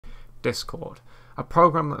Discord, a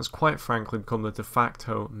program that has quite frankly become the de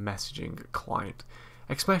facto messaging client,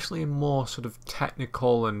 especially in more sort of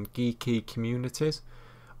technical and geeky communities.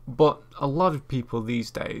 But a lot of people these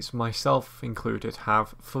days, myself included,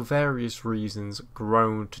 have for various reasons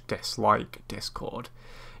grown to dislike Discord.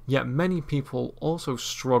 Yet many people also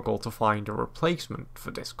struggle to find a replacement for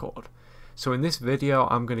Discord. So in this video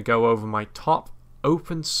I'm going to go over my top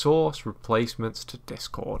open source replacements to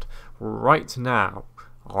Discord right now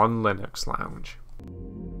on Linux Lounge.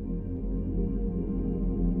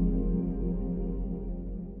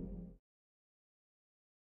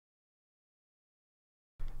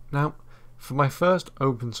 Now, for my first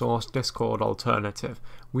open source Discord alternative,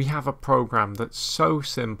 we have a program that's so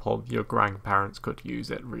simple your grandparents could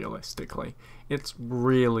use it realistically. It's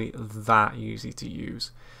really that easy to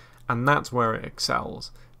use, and that's where it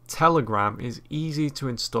excels. Telegram is easy to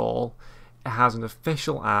install. It has an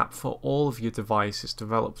official app for all of your devices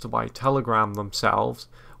developed by Telegram themselves,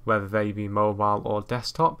 whether they be mobile or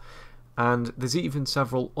desktop, and there's even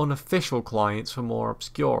several unofficial clients for more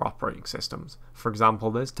obscure operating systems. For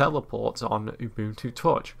example, there's teleports on Ubuntu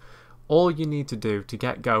Touch. All you need to do to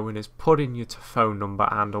get going is put in your phone number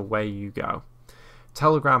and away you go.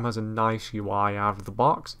 Telegram has a nice UI out of the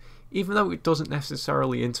box. Even though it doesn't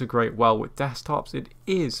necessarily integrate well with desktops, it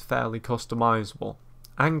is fairly customizable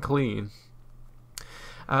and clean.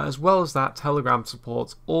 As well as that, Telegram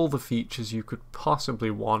supports all the features you could possibly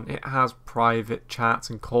want. It has private chats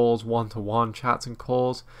and calls, one-to-one chats and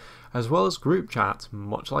calls, as well as group chats,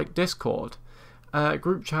 much like Discord.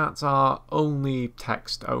 Group chats are only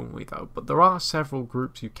text only though, but there are several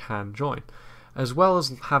groups you can join, as well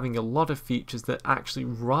as having a lot of features that actually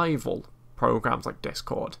rival programs like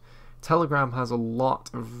Discord. Telegram has a lot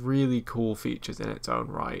of really cool features in its own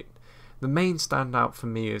right. The main standout for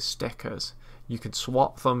me is stickers. You can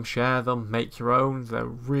swap them, share them, make your own. They're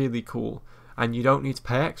really cool, and you don't need to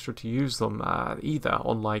pay extra to use them either,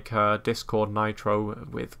 unlike Discord Nitro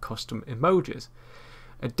with custom emojis.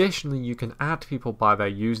 Additionally, you can add people by their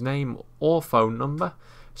username or phone number,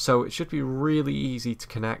 so it should be really easy to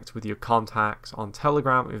connect with your contacts on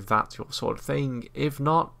Telegram if that's your sort of thing. If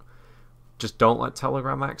not, just don't let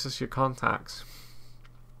Telegram access your contacts.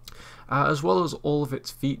 As well as all of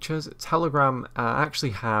its features, Telegram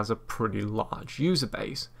actually has a pretty large user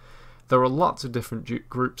base. There are lots of different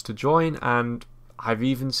groups to join, and I've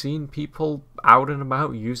even seen people out and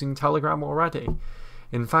about using Telegram already.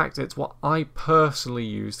 In fact, it's what I personally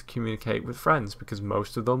use to communicate with friends because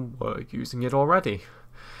most of them were using it already.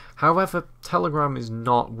 However, Telegram is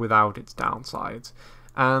not without its downsides.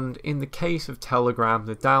 And in the case of Telegram,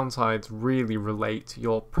 the downsides really relate to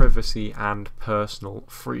your privacy and personal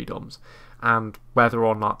freedoms, and whether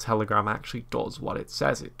or not Telegram actually does what it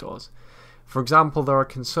says it does. For example, there are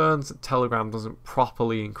concerns that Telegram doesn't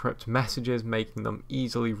properly encrypt messages, making them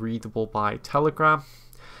easily readable by Telegram.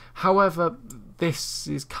 However, this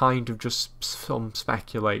is kind of just some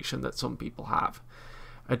speculation that some people have.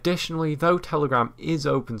 Additionally, though Telegram is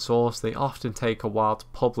open source, they often take a while to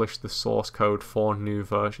publish the source code for new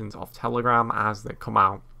versions of Telegram as they come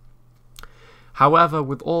out. However,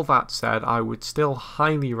 with all that said, I would still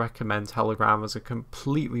highly recommend Telegram as a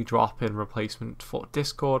completely drop-in replacement for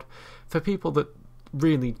Discord for people that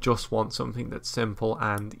really just want something that's simple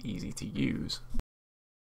and easy to use.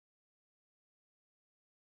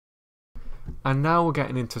 And now we're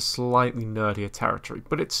getting into slightly nerdier territory,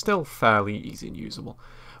 but it's still fairly easy and usable.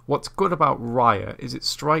 What's good about Riot is it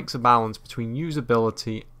strikes a balance between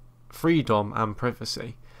usability, freedom and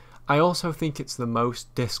privacy. I also think it's the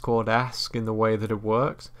most Discord-esque in the way that it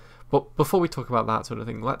works, but before we talk about that sort of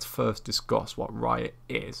thing, let's first discuss what Riot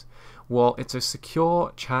is. Well, it's a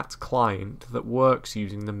secure chat client that works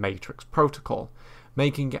using the Matrix protocol,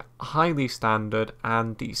 making it highly standard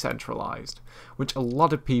and decentralized, which a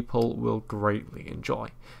lot of people will greatly enjoy.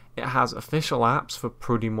 It has official apps for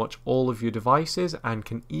pretty much all of your devices and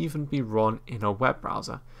can even be run in a web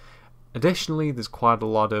browser. Additionally, there's quite a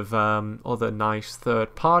lot of other nice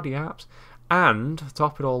third-party apps, and to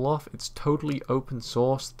top it all off, it's totally open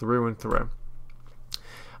source through and through.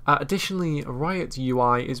 Additionally, Riot's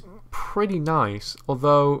UI is pretty nice,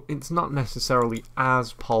 although it's not necessarily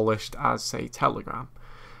as polished as, say, Telegram.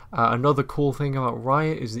 Another cool thing about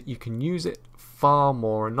Riot is that you can use it far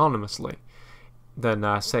more anonymously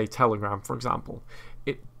than, say, Telegram, for example.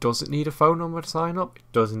 It doesn't need a phone number to sign up,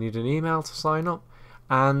 it doesn't need an email to sign up,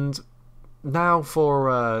 and now for,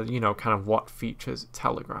 kind of what features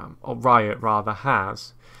Telegram, or Riot rather,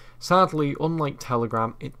 has. Sadly, unlike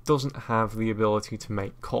Telegram, it doesn't have the ability to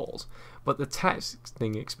make calls, but the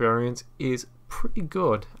texting experience is pretty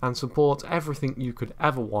good and supports everything you could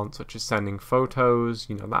ever want, such as sending photos,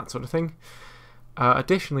 that sort of thing.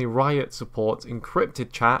 Additionally, Riot supports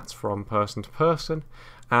encrypted chats from person to person,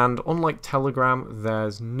 and unlike Telegram,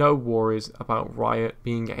 there's no worries about Riot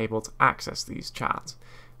being able to access these chats.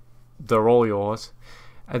 They're all yours.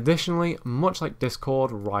 Additionally, much like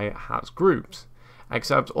Discord, Riot has groups.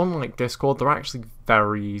 Except, unlike Discord, they're actually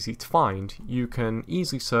very easy to find. You can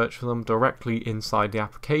easily search for them directly inside the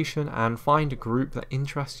application and find a group that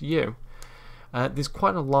interests you. There's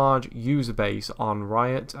quite a large user base on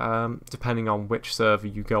Riot, depending on which server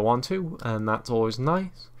you go onto, and that's always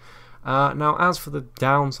nice. Now, as for the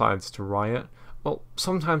downsides to Riot, well,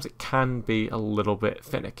 sometimes it can be a little bit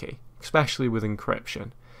finicky, especially with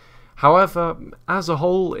encryption. However, as a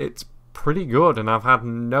whole, it's pretty good, and I've had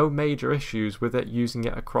no major issues with it using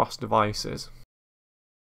it across devices.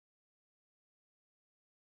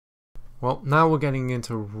 Well, now we're getting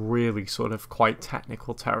into really sort of quite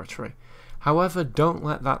technical territory. However, don't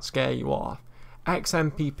let that scare you off.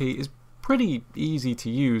 XMPP is pretty easy to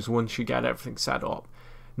use once you get everything set up.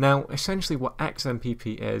 Now, essentially what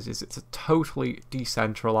XMPP is it's a totally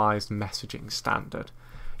decentralized messaging standard.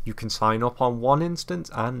 You can sign up on one instance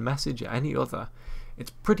and message any other. It's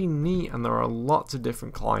pretty neat, and there are lots of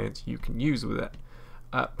different clients you can use with it.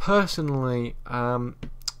 Personally,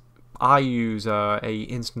 I use a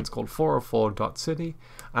instance called 404.city,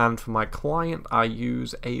 and for my client I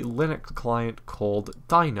use a Linux client called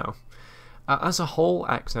Dino. As a whole,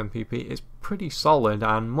 XMPP is pretty solid,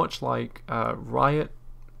 and much like Riot,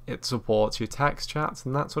 it supports your text chats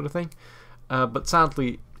and that sort of thing, but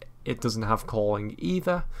sadly it doesn't have calling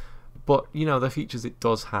either, but the features it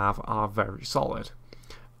does have are very solid.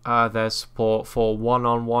 There's support for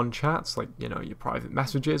one-on-one chats, like your private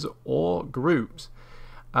messages or groups.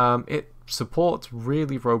 It supports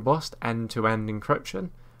really robust end-to-end encryption.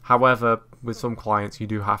 However, with some clients you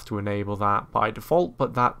do have to enable that by default,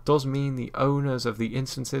 but that does mean the owners of the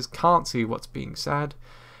instances can't see what's being said,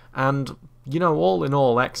 and all in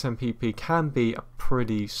all, XMPP can be a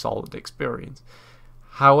pretty solid experience.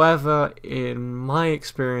 However, in my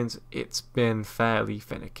experience, it's been fairly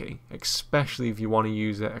finicky, especially if you want to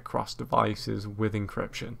use it across devices with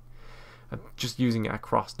encryption. Just using it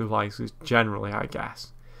across devices generally, I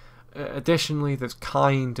guess. Additionally, there's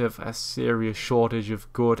kind of a serious shortage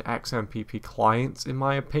of good XMPP clients, in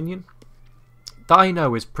my opinion.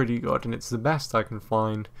 Dino is pretty good, and it's the best I can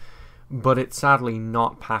find, but it's sadly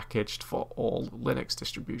not packaged for all Linux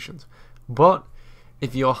distributions. But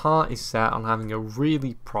if your heart is set on having a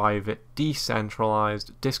really private,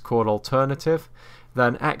 decentralized Discord alternative,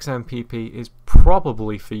 then XMPP is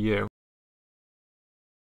probably for you.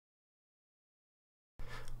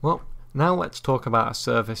 Well, now let's talk about a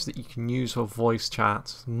service that you can use for voice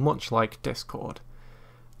chats, much like Discord.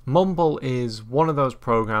 Mumble is one of those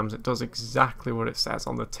programs that does exactly what it says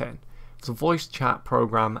on the tin. It's a voice chat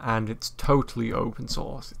program, and it's totally open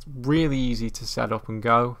source. It's really easy to set up and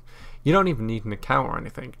go. You don't even need an account or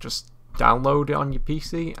anything, just download it on your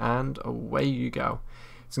PC and away you go.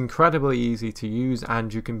 It's incredibly easy to use,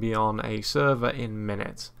 and you can be on a server in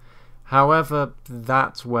minutes. However,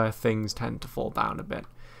 that's where things tend to fall down a bit.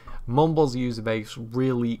 Mumble's user base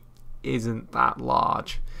really isn't that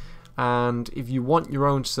large, and if you want your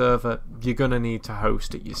own server, you're gonna need to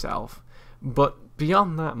host it yourself. But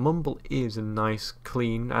beyond that, Mumble is a nice,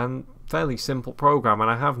 clean and fairly simple program, and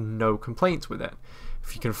I have no complaints with it.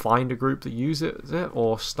 If you can find a group that uses it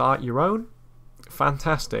or start your own,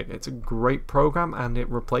 fantastic. It's a great program, and it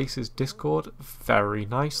replaces Discord very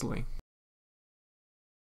nicely.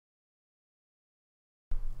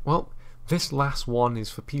 Well, this last one is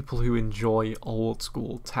for people who enjoy old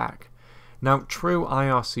school tech. Now, true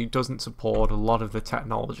IRC doesn't support a lot of the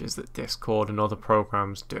technologies that Discord and other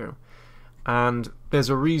programs do, and there's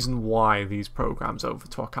a reason why these programs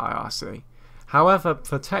overtook IRC. However,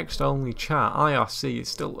 for text-only chat, IRC is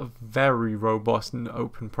still a very robust and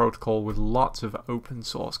open protocol with lots of open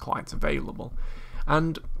source clients available.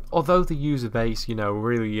 And although the user base,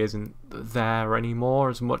 really isn't there anymore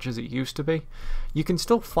as much as it used to be, you can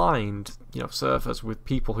still find, servers with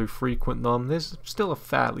people who frequent them. There's still a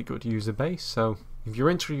fairly good user base, so if you're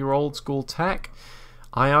into your old school tech,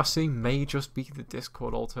 IRC may just be the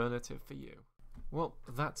Discord alternative for you. Well,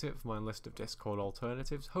 that's it for my list of Discord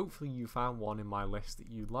alternatives. Hopefully you found one in my list that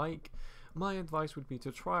you like. My advice would be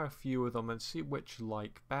to try a few of them and see which you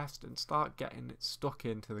like best, and start getting stuck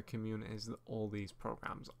into the communities that all these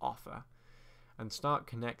programs offer, and start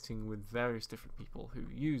connecting with various different people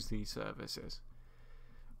who use these services.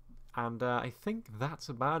 And I think that's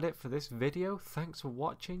about it for this video. Thanks for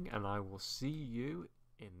watching, and I will see you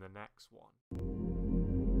in the next one.